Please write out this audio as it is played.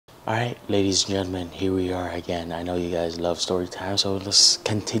Alright, ladies and gentlemen, here we are again. I know you guys love story time, so let's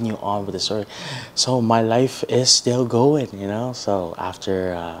continue on with the story. So my life is still going, you know. So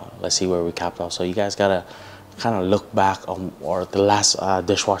after let's see where we capped off. So you guys gotta kind of look back on or the last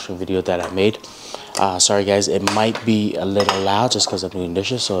dishwashing video that I made. Sorry guys, it might be a little loud just because I'm doing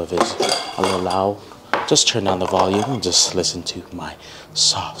dishes. So if it's a little loud, just turn down the volume and just listen to my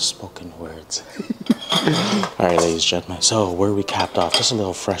soft spoken words. Alright, ladies and gentlemen, so where we capped off, just a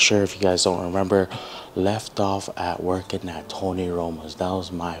little fresher if you guys don't remember, left off at working at Tony Roma's. That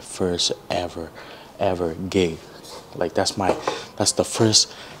was my first ever gig. Like that's the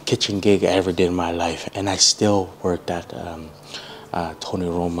first kitchen gig I ever did in my life, and I still worked at Tony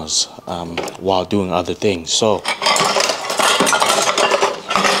Roma's while doing other things. So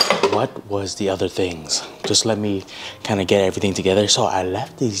what was the other things? Just let me kind of get everything together. So I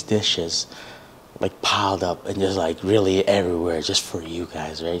left these dishes like piled up and just like really everywhere just for you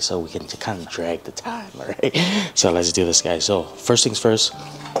guys, right? So we can kind of drag the time, all right? So let's do this, guys. So first things first,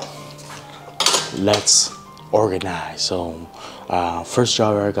 let's organize. So first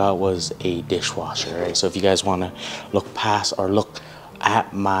job I got was a dishwasher, right? So if you guys want to look past or look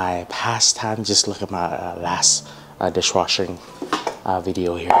at my past time, just look at my last dishwashing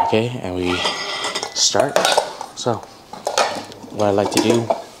video here, okay? And we start. So what I like to do,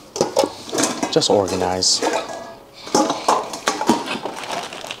 just organize.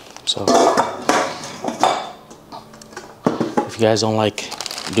 So if you guys don't like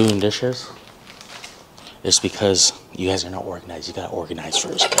doing dishes, it's because you guys are not organized. You gotta organize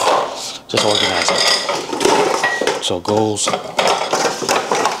first. Just organize it. So bowls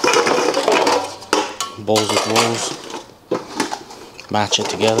with rolls, match it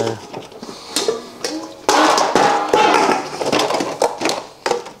together.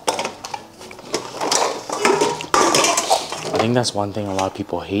 I think that's one thing a lot of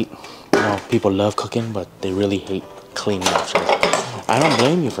people hate. You know, people love cooking, but they really hate cleaning after. I don't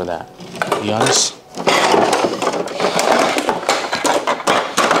blame you for that, to be honest.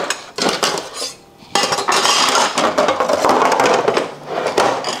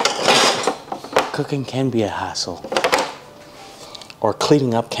 Cooking can be a hassle. Or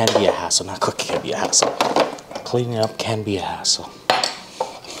cleaning up can be a hassle. Not cooking can be a hassle. Cleaning up can be a hassle.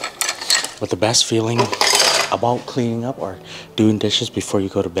 But the best feeling about cleaning up or doing dishes before you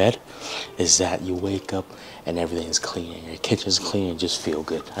go to bed is that you wake up and everything's clean and your kitchen's clean and just feel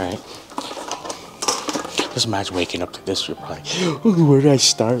good. All right, just imagine waking up to this. You're probably, ooh, where did I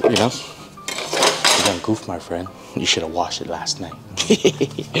start? You know, you done goof, my friend. You should have washed it last night.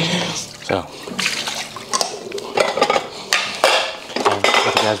 So and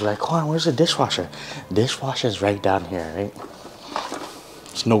if you guys were like, Quang, where's the dishwasher? Dishwasher's right down here, right?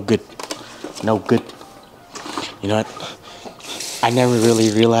 It's no good, no good. You know what? I never really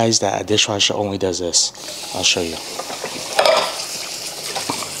realized that a dishwasher only does this. I'll show you.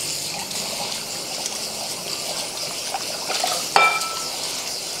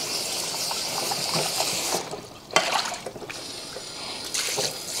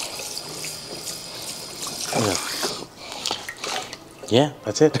 Yeah,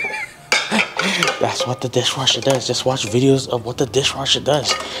 that's it. That's what the dishwasher does. Just watch videos of what the dishwasher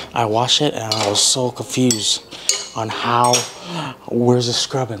does. I watched it and I was so confused on how, where's the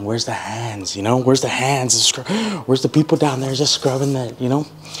scrubbing? Where's the hands? You know, where's the hands? Where's the people down there just scrubbing that? You know,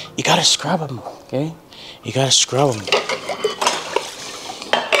 you gotta scrub them, okay? You gotta scrub them.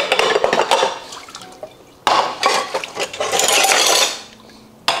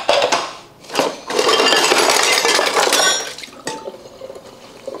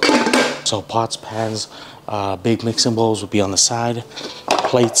 So pots, pans, big mixing bowls would be on the side,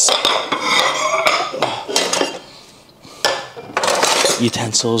 plates,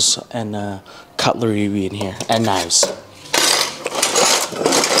 utensils, and cutlery would be in here, and knives.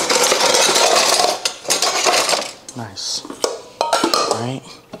 Nice. Alright,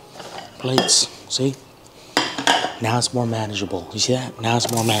 plates, see? Now it's more manageable. You see that? Now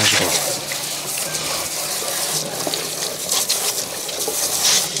it's more manageable.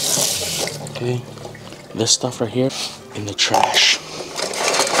 Okay, this stuff right here in the trash.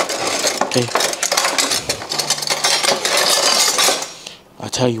 Okay,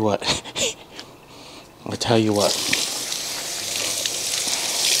 I'll tell you what. I'll tell you what.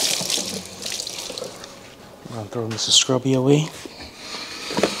 I'm gonna throw Mr. Scrubby away.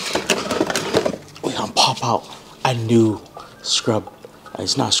 We're gonna pop out a new scrub.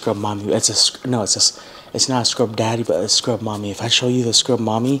 It's not a scrub mommy. It's not a scrub daddy, but a scrub mommy. If I show you the scrub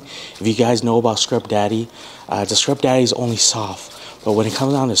mommy, if you guys know about scrub daddy, the scrub daddy is only soft, But when it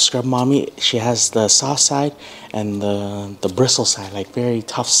comes down to scrub mommy, she has the soft side and the bristle side, like very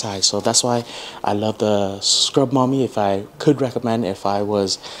tough side. So that's why I love the scrub mommy. If I could recommend, if I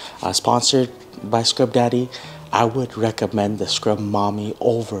was sponsored by Scrub Daddy, I would recommend the scrub mommy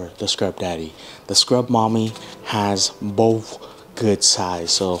over the scrub daddy. The scrub mommy has both good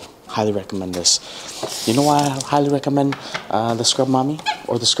size, so highly recommend this. You know why I highly recommend the scrub mommy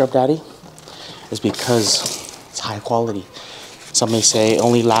or the scrub daddy? It's because it's high quality. Some may say it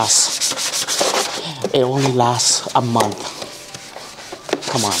only lasts a month.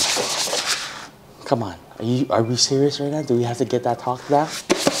 Come on. Come on. Are we serious right now? Do we have to get that talked about?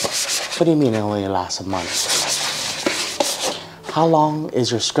 What do you mean it only lasts a month? How long is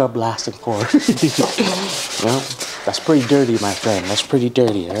your scrub lasting for? Well, that's pretty dirty, my friend. That's pretty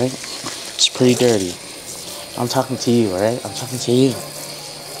dirty, right? It's pretty dirty. I'm talking to you, right? I'm talking to you,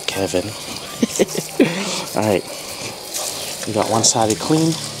 Kevin. Alright. We got one side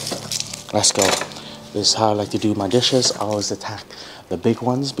clean. Let's go. This is how I like to do my dishes. I always attack the big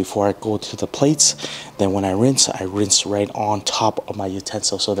ones before I go to the plates. Then when I rinse right on top of my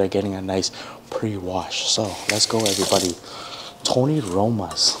utensils so they're getting a nice pre-wash. So let's go, everybody. Tony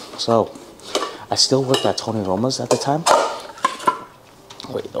Roma's. So I still worked at Tony Roma's at the time.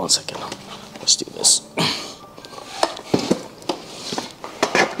 Wait 1 second. Let's do this.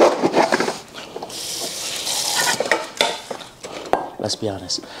 Let's be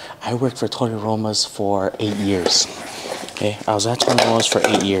honest. I worked for Tony Roma's for 8 years. Okay, I was at Tony Roma's for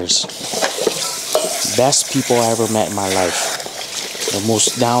 8 years. Best people I ever met in my life. The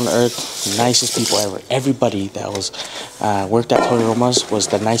most down-to-earth, nicest people ever. Everybody that was worked at Tony Roma's was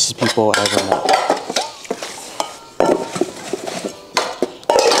the nicest people I ever met.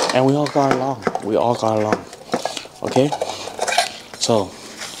 And we all got along. We all got along. Okay? So,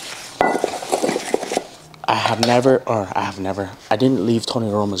 I didn't leave Tony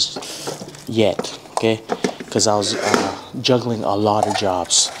Roma's yet. Okay? Because I was juggling a lot of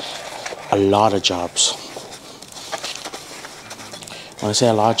jobs. A lot of jobs. When I say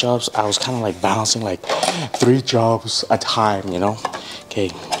a lot of jobs, I was kind of like balancing like 3 jobs a time, you know? Okay,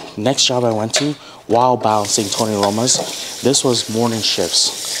 next job I went to while balancing Tony Roma's, this was morning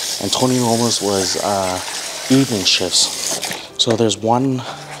shifts, and Tony Roma's was evening shifts. So there's one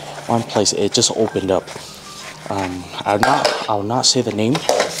place, it just opened up. I will not say the name,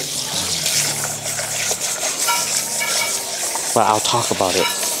 but I'll talk about it.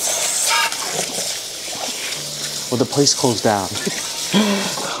 Well, the place closed down.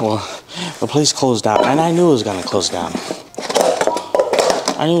 Well, the place closed down, and I knew it was gonna close down.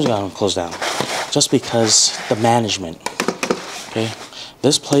 I knew it was gonna close down, just because the management. Okay,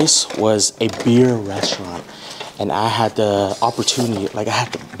 this place was a beer restaurant, and I had the opportunity, like I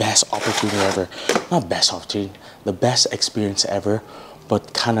had the best opportunity ever. Not best opportunity, the best experience ever,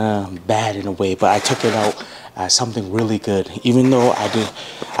 but kind of bad in a way. But I took it out as something really good, even though I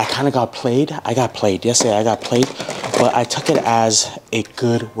kind of got played. Yesterday I got played, but I took it as a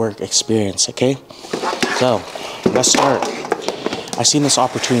good work experience. Okay, so let's start. I seen this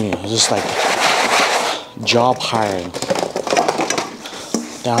opportunity. It was just like job hiring.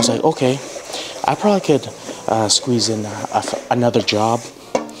 Then I was like, okay, I probably could squeeze in another job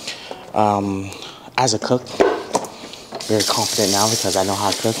as a cook. Very confident now because I know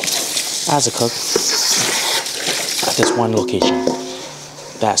how to cook. As a cook at this one location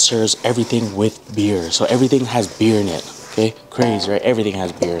that serves everything with beer. So everything has beer in it. Okay, crazy, right? Everything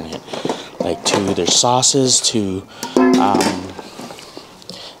has beer in it. Like to their sauces, to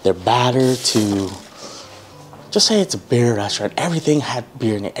their batter, to just say it's a beer restaurant. Everything had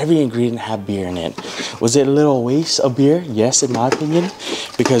beer in it. Every ingredient had beer in it. Was it a little waste of beer? Yes, in my opinion.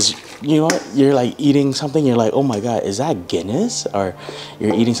 Because you know what? You're like eating something, you're like, oh my god, is that Guinness? Or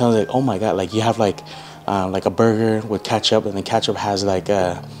you're eating something like, oh my god, like you have like a burger with ketchup, and the ketchup has like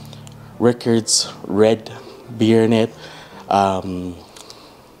Rickard's red beer in it. Then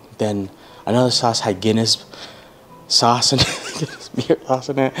another sauce had Guinness sauce in it. Guinness beer sauce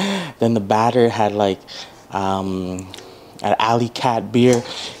in it. Then the batter had like an Alley Cat beer.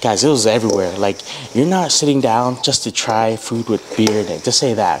 Guys, it was everywhere. Like, you're not sitting down just to try food with beer in it. Just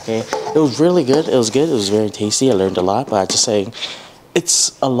say that, okay? It was really good. It was good. It was very tasty. I learned a lot. But I'm just saying,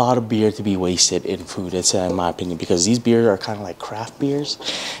 it's a lot of beer to be wasted in food, it's in my opinion, because these beers are kind of like craft beers.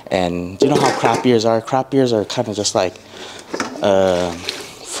 And you know how craft beers are? Craft beers are kind of just like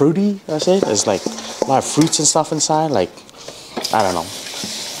fruity, I say. There's like a lot of fruits and stuff inside. Like, I don't know.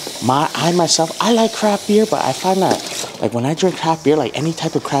 I myself, I like craft beer, but I find that like when I drink craft beer, like any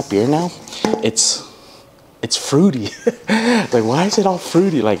type of craft beer now, it's fruity. Like, why is it all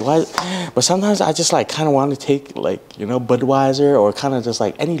fruity? Like, why? But sometimes I just like kind of want to take like, you know, Budweiser or kind of just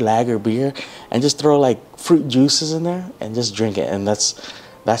like any lager beer and just throw like fruit juices in there and just drink it. And that's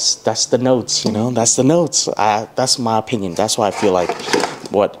the notes, you know, that's the notes. That's my opinion. That's why I feel like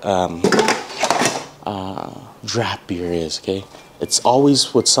what draft beer is, okay? It's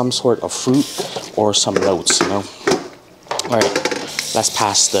always with some sort of fruit or some notes, you know? All right, let's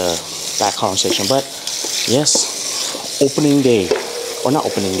pass that conversation. But yes, opening day, or not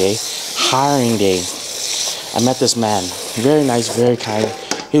opening day, hiring day. I met this man, very nice, very kind.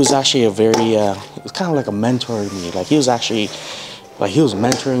 He was actually a very, it was kind of like a mentor to me. Like he was actually, like he was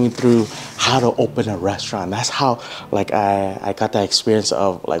mentoring me through how to open a restaurant. That's how like I got that experience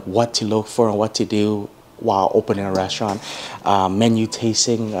of like what to look for and what to do while opening a restaurant. Menu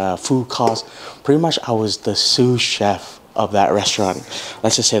tasting, food costs. Pretty much I was the sous chef of that restaurant.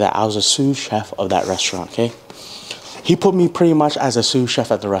 Let's just say that I was a sous chef of that restaurant, okay? He put me pretty much as a sous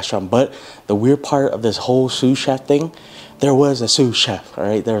chef at the restaurant, but the weird part of this whole sous chef thing, there was a sous chef, all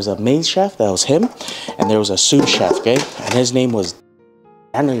right? There was a main chef, that was him, and there was a sous chef, okay? And his name was,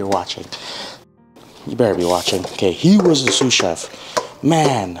 I know you're watching. You better be watching. Okay, he was a sous chef.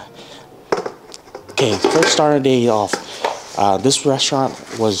 Man. Okay, first started the day off. This restaurant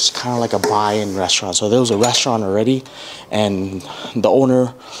was kind of like a buy-in restaurant. So there was a restaurant already, and the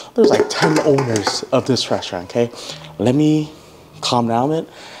owner, there's like 10 owners of this restaurant, okay? Let me calm down a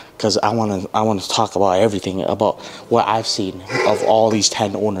bit, because I want to talk about everything, about what I've seen of all these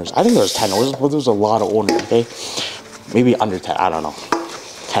 10 owners. I think there's 10 owners, but there's a lot of owners, okay? Maybe under 10, I don't know.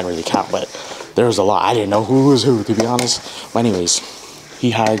 Can't really count, but there was a lot. I didn't know who was who, to be honest. But anyways,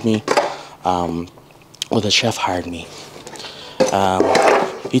 he hired me. Well, the chef hired me.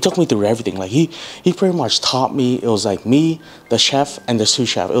 He took me through everything. Like he pretty much taught me. It was like me, the chef, and the sous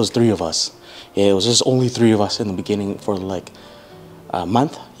chef. It was 3 of us. Yeah, it was just only 3 of us in the beginning for like a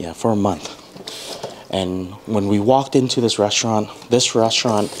month. Yeah, for a month. And when we walked into this restaurant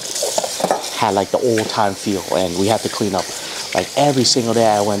had like the old time feel, and we had to clean up. Like every single day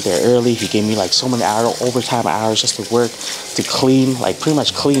I went there early. He gave me like so many overtime hours just to work, to clean, like pretty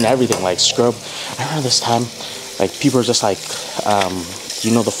much clean everything, like scrub. I remember this time, like people were just like,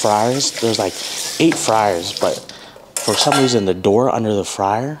 you know the fryers? There's like 8 fryers, but for some reason the door under the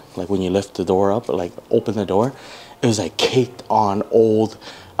fryer, like when you lift the door up, like open the door, it was like caked on old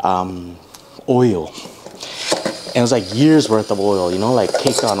oil. And it was like years worth of oil, you know, like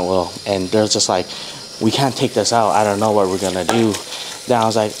caked on oil. And there's just like, we can't take this out. I don't know what we're gonna do. Then I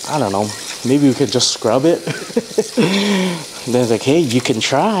was like, I don't know, maybe we could just scrub it. Then it's like, hey, you can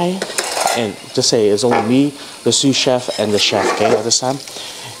try. And just say it's only me, the sous chef, and the chef, okay, at this time.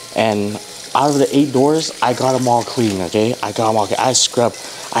 And out of the 8 doors, I got them all clean, okay? I got them all clean. I scrubbed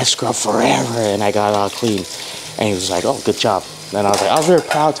forever, and I got it all clean. And he was like, oh, good job. Then I was like, I was very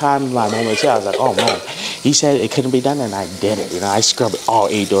proud time in my moment too. I was like, oh man, he said it couldn't be done, and I did it. You know, I scrubbed all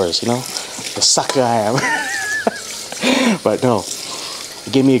 8 doors, you know? The sucker I am. But no,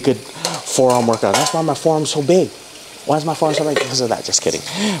 it gave me a good forearm workout. That's why my forearm's so big. Why is my forearm so big? Because of that. Just kidding.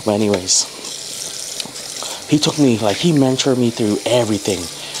 But anyways, he took me, like he mentored me through everything.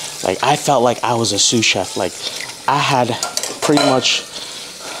 Like I felt like I was a sous chef. Like I had pretty much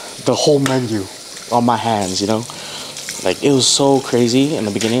the whole menu on my hands, you know? Like it was so crazy in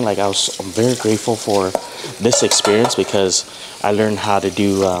the beginning. Like I'm very grateful for this experience, because I learned how to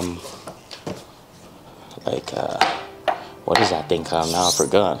do what is that thing called now? I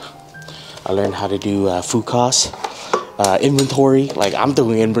forgot. I learned how to do food costs, inventory. Like I'm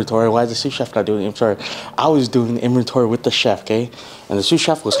doing inventory. Why is the sous chef not doing inventory? I was doing inventory with the chef, okay? And the sous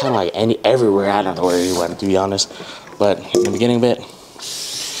chef was kind of like everywhere. I don't know where he went, to be honest. But in the beginning of it,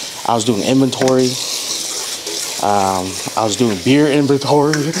 I was doing inventory. I was doing beer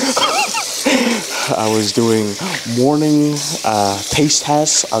inventory. I was doing morning taste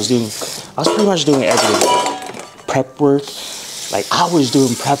tests. I was pretty much doing everything. Prep work. Like I was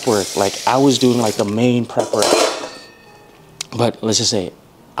doing prep work. Like I was doing like the main prep work. But let's just say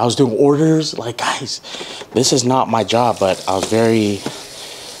I was doing orders. Like guys, this is not my job, but I was very,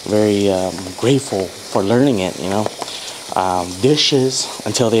 very grateful for learning it, you know. Dishes,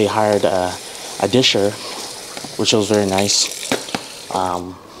 until they hired a disher, which was very nice.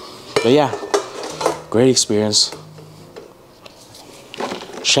 But yeah, great experience.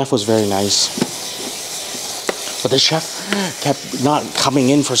 Chef was very nice. But the chef kept not coming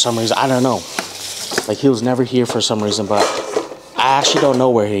in for some reason. I don't know. Like he was never here for some reason, but I actually don't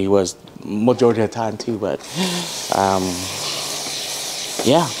know where he was majority of the time too. But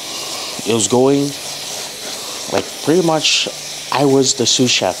yeah, it was going like pretty much I was the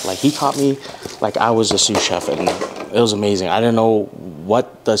sous chef. Like, he taught me like I was the sous chef, and it was amazing. I didn't know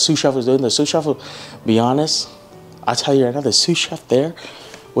what the sous chef was doing. The sous chef, will be honest, I'll tell you right now, the sous chef there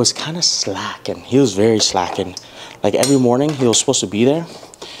was kind of slacking. He was very slacking. Like, every morning he was supposed to be there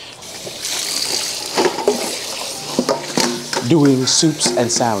doing soups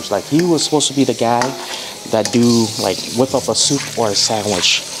and sandwich. Like, he was supposed to be the guy that do like whip up a soup or a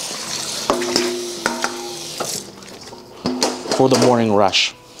sandwich for the morning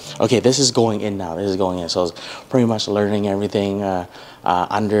rush. Okay, this is going in now. This is going in. So I was pretty much learning everything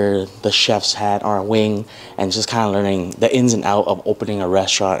under the chef's hat or wing, and just kind of learning the ins and out of opening a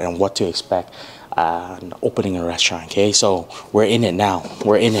restaurant and what to expect opening a restaurant. Okay, so we're in it now.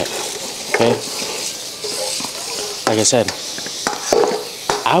 We're in it. Okay, like I said,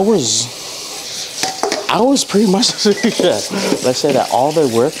 I was pretty much let's say that all the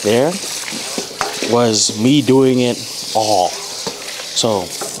work there was me doing it all. So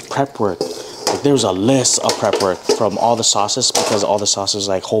prep work, like, there was a list of prep work from all the sauces, because all the sauces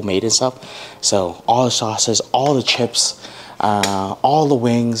like homemade and stuff. So all the sauces, all the chips, all the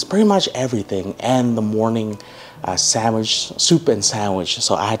wings, pretty much everything, and the morning sandwich, soup and sandwich.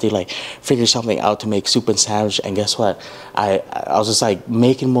 So I had to like figure something out to make soup and sandwich, and guess what? I was just like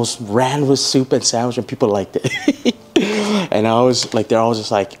making most random soup and sandwich, and people liked it. And I was like, they're always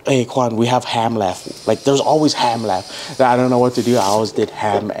just like, hey Quang, we have ham left. Like, there's always ham left. I don't know what to do. I always did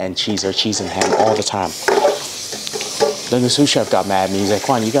ham and cheese, or cheese and ham, all the time. Then the sous chef got mad at me. He's like,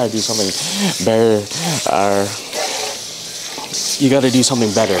 Quang, you gotta do something better. You gotta do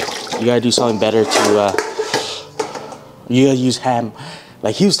something better. You gotta do something better to you gotta use ham.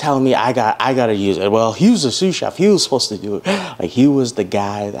 Like, he was telling me I gotta use it. Well, he was a sous chef. He was supposed to do it. Like, he was the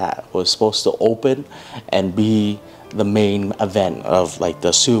guy that was supposed to open and be the main event of like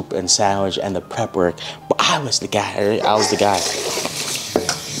the soup and sandwich and the prep work. But I was the guy. Right? I was the guy.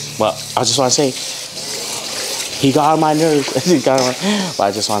 Well, I just want to say, he got on my nerves. He got on my, but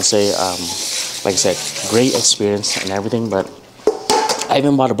I just want to say, like I said, great experience and everything. But I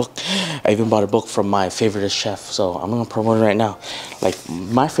even bought a book. I even bought a book from my favorite chef. So I'm gonna promote it right now. Like,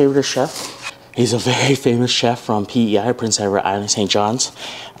 my favorite chef, he's a very famous chef from PEI, Prince Edward Island, St. John's.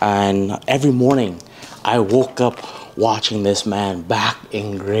 And every morning I woke up watching this man back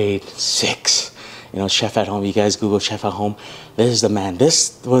in grade 6. You know, Chef at Home. You guys Google Chef at Home. This is the man.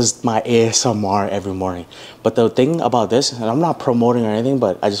 This was my ASMR every morning. But the thing about this, and I'm not promoting or anything,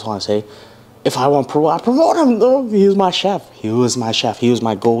 but I just want to say, if I want to promote, I promote him. He was my chef. He was my chef. He was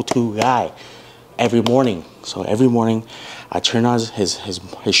my go-to guy every morning. So every morning I turn on his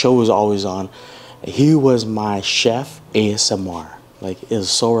show was always on. He was my chef ASMR. Like, it was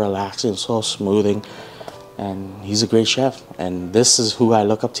so relaxing, so smoothing. And he's a great chef, and this is who I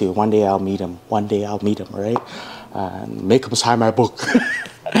look up to. One day I'll meet him. One day I'll meet him, right? Make him sign my book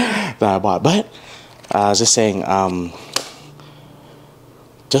that I bought. But I was just saying,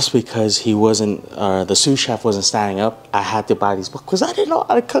 just because he wasn't, the sous chef wasn't standing up, I had to buy these books because I didn't know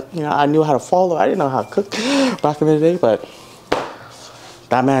how to cook. You know, I knew how to follow. I didn't know how to cook back in the day, but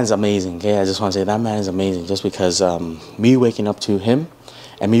that man's amazing. Okay, I just want to say that man is amazing. Just because me waking up to him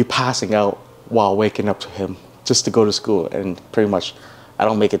and me passing out while waking up to him just to go to school, and pretty much I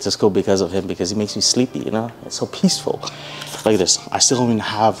don't make it to school because of him, because he makes me sleepy, you know. It's so peaceful. Look at this. I still don't even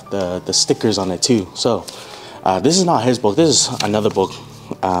have the stickers on it too. So this is not his book. This is another book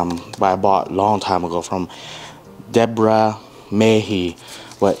that I bought a long time ago from Deborah Mahy.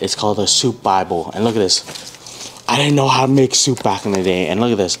 But it's called the Soup Bible. And look at this. I didn't know how to make soup back in the day, and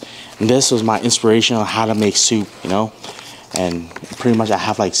look at this. And this was my inspiration on how to make soup, you know. And pretty much I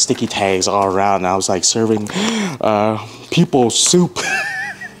have like sticky tags all around, and I was like serving people soup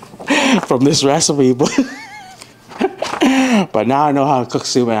from this recipe. But now I know how to cook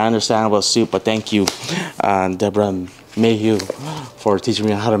soup, and I understand about soup. But thank you, Deborah Mayhew, for teaching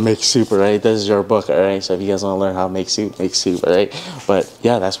me how to make soup. Alright, this is your book. Alright, so if you guys want to learn how to make soup. Alright, but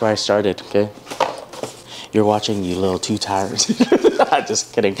yeah, that's where I started. Okay, you're watching, you little two tires.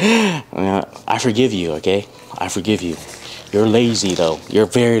 Just kidding. I forgive you. Okay, I forgive you. You're lazy though. You're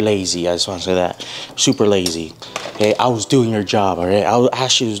very lazy. I just want to say that. Super lazy. Okay, I was doing your job. Alright, I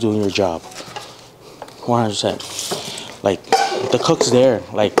actually was doing your job. 100%. Like, the cooks there,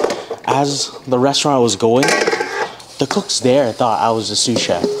 like, as the restaurant was going, the cooks there thought I was the sous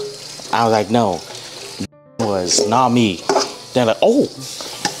chef. I was like, no, it was not me. They're like, oh,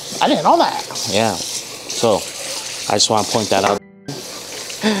 I didn't know that. Yeah. So I just want to point that out.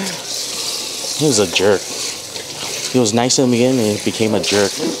 He was a jerk. He was nice in the beginning, and he became a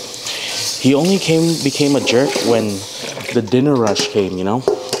jerk. He only became a jerk when the dinner rush came, you know.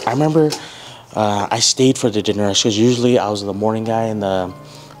 I remember I stayed for the dinner rush because usually I was the morning guy and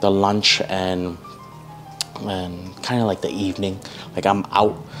the lunch and kind of like the evening. Like I'm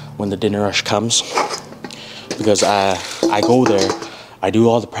out when the dinner rush comes because I go there, I do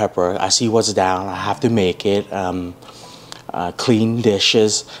all the prep work, I see what's down, I have to make it, clean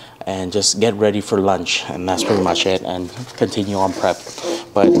dishes, and just get ready for lunch, and that's pretty much it, and continue on prep.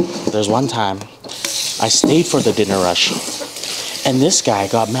 But there's one time I stayed for the dinner rush, and this guy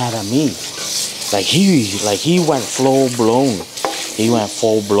got mad at me. Like he went full blown. He went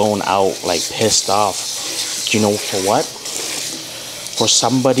full blown out, like pissed off. Do you know for what? For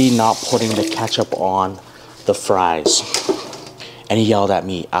somebody not putting the ketchup on the fries. And he yelled at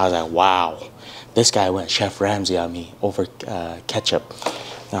me. I was like, wow. This guy went Chef Ramsay on me over ketchup.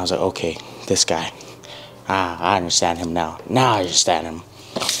 And I was like, okay, this guy. I understand him now. Now I understand him.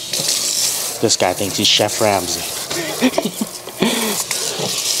 This guy thinks he's Chef Ramsay.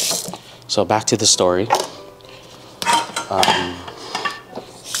 So back to the story.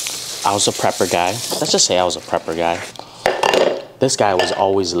 I was a prepper guy. Let's just say I was a prepper guy. This guy was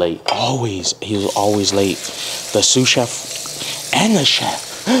always late. Always. He was always late. The sous chef and the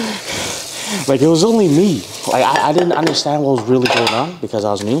chef. Like, it was only me. Like, I didn't understand what was really going on because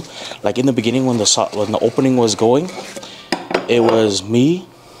I was new. Like, in the beginning when the opening was going, it was me,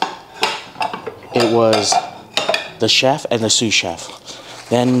 it was the chef and the sous chef.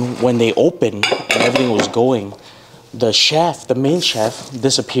 Then when they opened and everything was going, the chef, the main chef,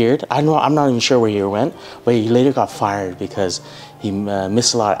 disappeared. I'm not even sure where he went, but he later got fired because he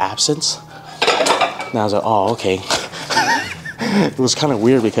missed a lot of absence. And I was like, oh, okay. It was kind of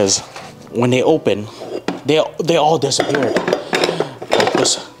weird because when they opened, they all disappeared. Like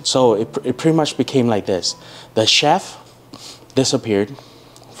this. So it pretty much became like this. The chef disappeared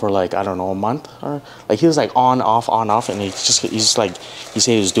for like, I don't know, a month, or like he was like on off, and he's just like, he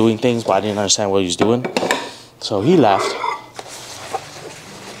said he was doing things, but I didn't understand what he was doing. So he left.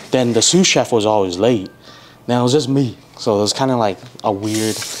 Then the sous chef was always late. Now it was just me. So it was kind of like a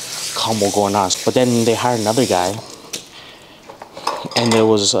weird combo going on. But then they hired another guy, and there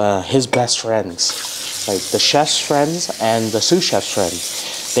was his best friends, like the chef's friends and the sous chef's friend.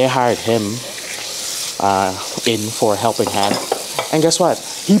 They hired him in for a helping hand. And guess what?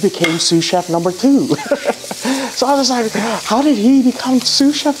 He became sous chef number 2. So I was like, how did he become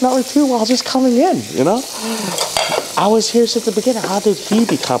sous chef number 2 while just coming in, you know? I was here since the beginning. How did he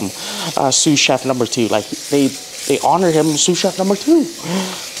become sous chef number 2? Like, they honored him sous chef number 2,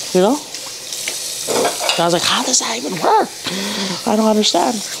 you know? And I was like, how does that even work? I don't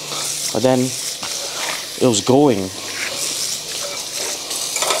understand. But then it was going.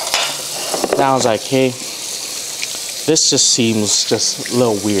 Now I was like, hey, this just seems just a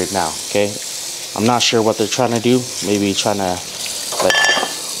little weird now, okay? I'm not sure what they're trying to do. Maybe trying to, like,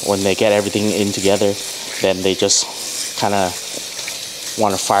 when they get everything in together, then they just kind of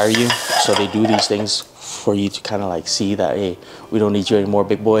want to fire you. So they do these things for you to kind of like see that, hey, we don't need you anymore,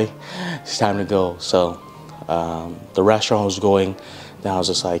 big boy. It's time to go. So the restaurant was going. Then I was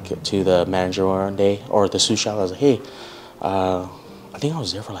just like to the manager one day, or the sous chef. I was like, hey, I think I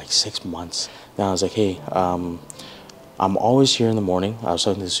was there for like 6 months. Then I was like, hey, I'm always here in the morning. I was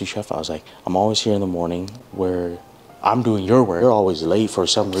talking to the sous chef. I was like, I'm always here in the morning where I'm doing your work. You're always late for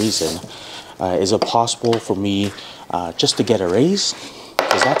some reason. Is it possible for me just to get a raise?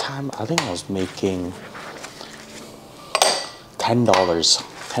 Because that time, I think I was making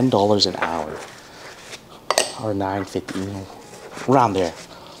 $10 an hour, or $9.50, around there.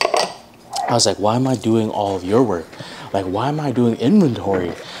 I was like, why am I doing all of your work? Like, why am I doing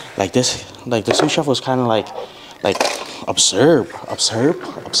inventory? Like this, like the sous chef was kind of like observe. That's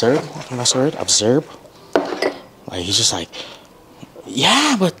the word, observe. Like, he's just like,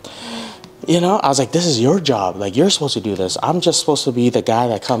 yeah, but, you know, I was like, this is your job. Like, you're supposed to do this. I'm just supposed to be the guy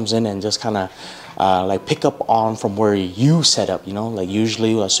that comes in and just kind of like pick up on from where you set up, you know? Like,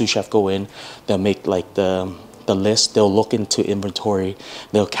 usually a sous chef go in, they'll make like the list, they'll look into inventory,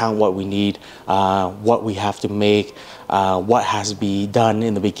 they'll count what we need, what we have to make, what has to be done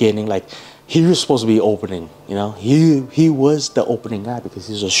in the beginning. Like, he was supposed to be opening, you know? He was the opening guy because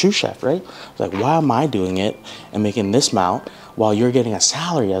he's a sous chef, right? I was like, why am I doing it and making this amount while you're getting a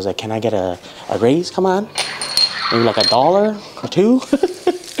salary? I was like, can I get a raise? Come on. Maybe like $1 or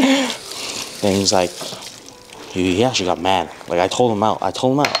 $2? Then he's like, he actually got mad. Like, I told him out.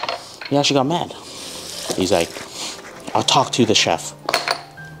 He actually got mad. He's like, I'll talk to the chef.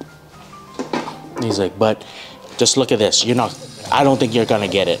 He's like, but just look at this. I don't think you're gonna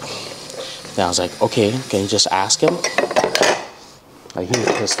get it. Then I was like, okay, can you just ask him? Like, he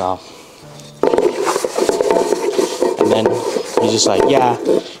was pissed off. And then He's just like, yeah,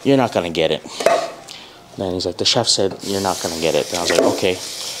 you're not gonna get it. Then he's like, the chef said you're not gonna get it. And I was like, okay.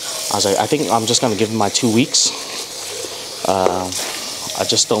 I was like, I think I'm just gonna give him my 2 weeks. I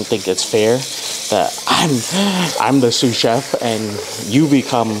just don't think it's fair that I'm the sous chef and you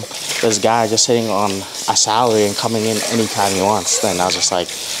become this guy just sitting on a salary and coming in anytime he wants. Then I was just like,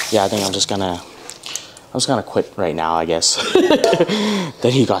 yeah, I think I'm just gonna quit right now, I guess.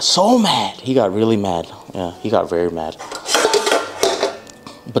 Then he got so mad. He got really mad. Yeah, he got very mad.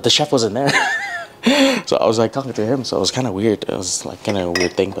 But the chef wasn't there. So I was like talking to him, so it was kind of weird. It was like kind of a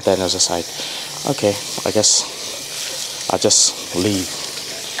weird thing. But then I was just like, okay, I guess I'll just leave.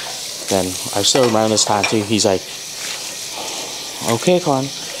 Then I still remember this time too. He's like, okay, Quang,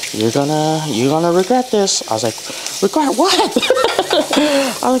 you're gonna regret this. I was like, regret what?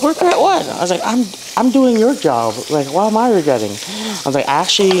 I was like, regret what? I was like, I'm doing your job. Like, why am I regretting? I was like, I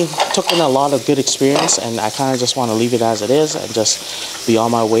actually took in a lot of good experience, and I kind of just want to leave it as it is and just be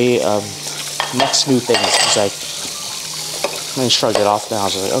on my way of next new things. He's like, then he shrugged it off. Then I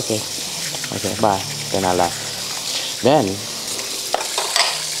was like, okay, bye. Then I left. Then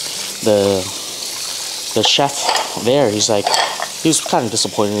the chef there, he was kind of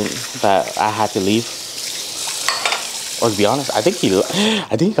disappointed that I had to leave. Or to be honest, I think he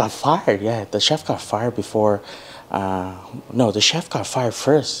got fired. Yeah, the chef got fired before. No, the chef got fired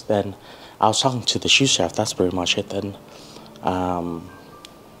first. Then I was talking to the sous chef. That's pretty much it. Then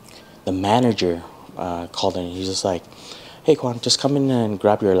the manager called in. He's just like, hey, Quang, just come in and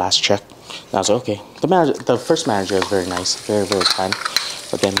grab your last check. And I was like, okay. The first manager was very nice, very, very kind.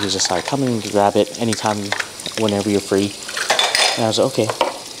 But then he was just like, come in and grab it anytime, whenever you're free. And I was like, okay.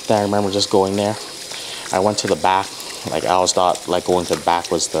 Then I remember just going there. I went to the back. Like, I always thought like going to the back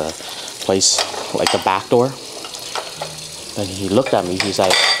was the place, like the back door. Then he looked at me. He's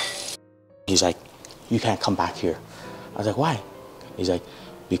like, you can't come back here. I was like, why? He's like,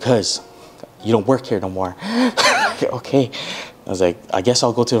 because you don't work here no more. Okay. I was like, I guess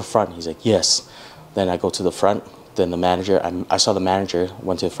I'll go to the front. He's like, yes. Then I go to the front. Then the manager, I saw the manager,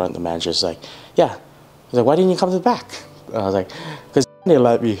 went to the front. The manager's like, yeah. He's like, why didn't you come to the back? I was like, because they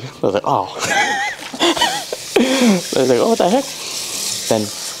let me. I was like, oh. I was like, oh, what the heck? Then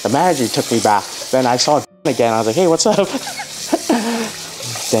the manager took me back. Then I saw again. I was like, hey, what's up?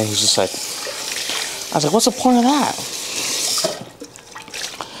 Then he was just like, I was like, what's the point of that?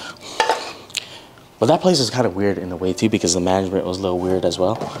 But that place is kind of weird in a way too, because the management was a little weird as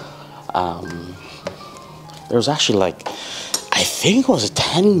well. There was actually like, I think it was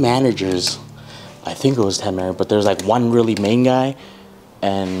 10 managers. I think it was 10 managers, but there's like one really main guy,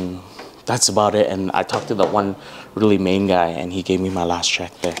 and that's about it. And I talked to the one really main guy, and he gave me my last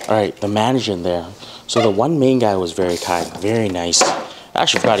check there. All right, the manager in there. So the one main guy was very kind, very nice. I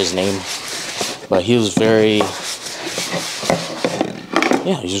actually forgot his name, but he was very,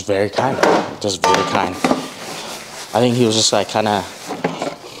 yeah, he was just very kind, just very kind. I think he was just like kind of,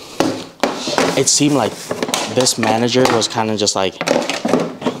 it seemed like this manager was kind of just like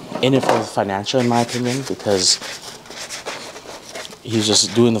in it for the financial, in my opinion, because he was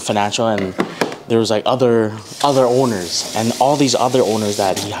just doing the financial, and there was like other owners, and all these other owners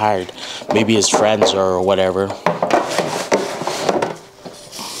that he hired, maybe his friends or whatever,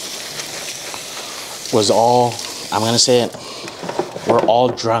 was all, I'm gonna say it, we're all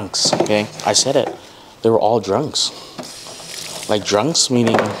drunks. Okay, I said it, they were all drunks. Like drunks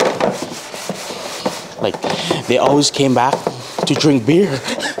meaning like they always came back to drink beer.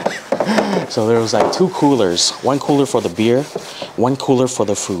 So there was like 2 coolers, 1 cooler for the beer, 1 cooler for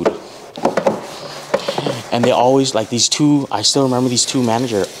the food. And they always, like these 2, I still remember these 2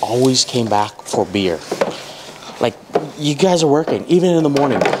 managers always came back for beer. Like, you guys are working, even in the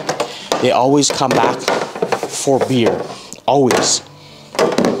morning, they always come back for beer, always.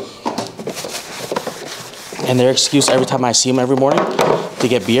 And their excuse every time I see them every morning to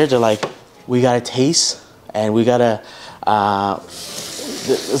get beer, they're like, we gotta taste, and we gotta,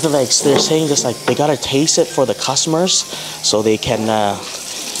 they're saying just like, they gotta taste it for the customers so they can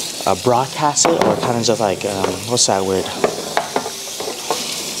broadcast it, or kind of just like, what's that word?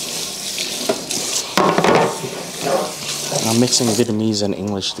 I'm mixing Vietnamese and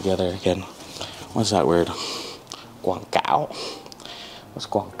English together again. What's that word? Quang cáo. What's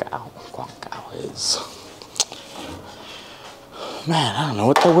Quang cáo? Quang cáo is... Man, I don't know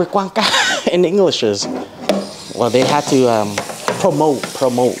what the word Quang cáo in English is. Well, they had to promote.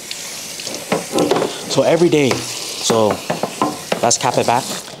 So every day, so let's cap it back.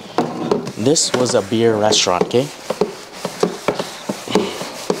 This was a beer restaurant, okay?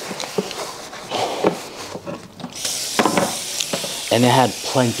 And it had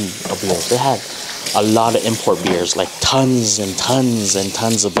plenty of beers. They had a lot of import beers, like tons and tons and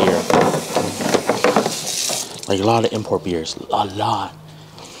tons of beer. Like a lot of import beers, a lot.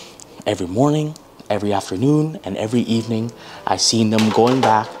 Every morning, every afternoon, and every evening, I seen them going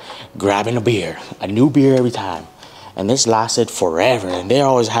back, grabbing a beer, a new beer every time. And this lasted forever, and they're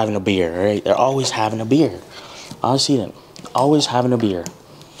always having a beer, right? They're always having a beer. I see them, always having a beer.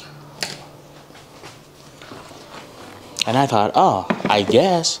 And I thought, oh, I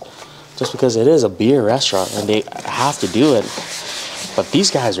guess, just because it is a beer restaurant and they have to do it. But these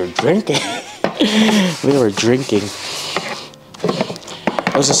guys were drinking. They were drinking.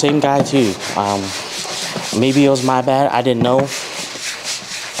 It was the same guy too. Maybe it was my bad, I didn't know.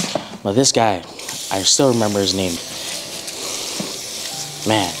 But this guy, I still remember his name.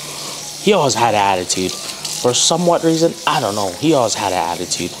 Man, he always had an attitude. For somewhat reason, I don't know. He always had an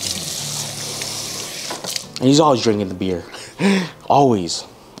attitude. And he's always drinking the beer. Always.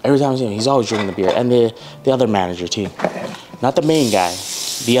 Every time I see him, he's always drinking the beer. And the other manager too. Not the main guy.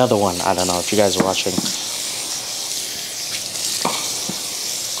 The other one. I don't know if you guys are watching.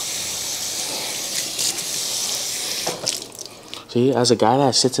 See, as a guy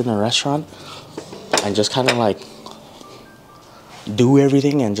that sits in a restaurant and just kind of like do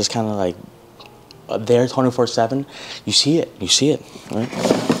everything and just kind of like there 24/7, you see it, right?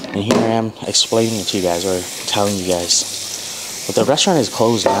 And here I am explaining it to you guys, or telling you guys. But the restaurant is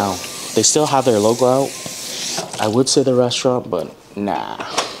closed now. They still have their logo out. I would say the restaurant, but nah.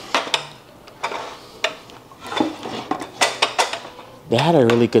 They had a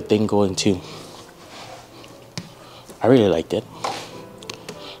really good thing going too. I really liked it.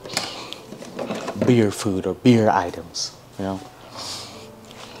 Beer food or beer items, you know.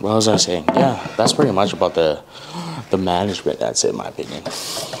 What was I saying? Yeah, that's pretty much about the management. That's it, in my opinion.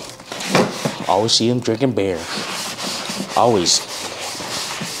 Always see him drinking beer. Always.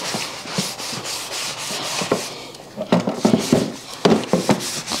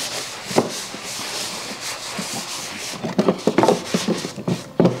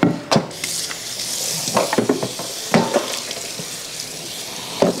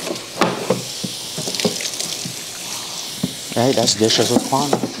 Right, that's Dishes with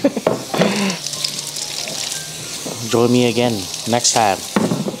Quang. Join me again next time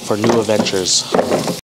for new adventures.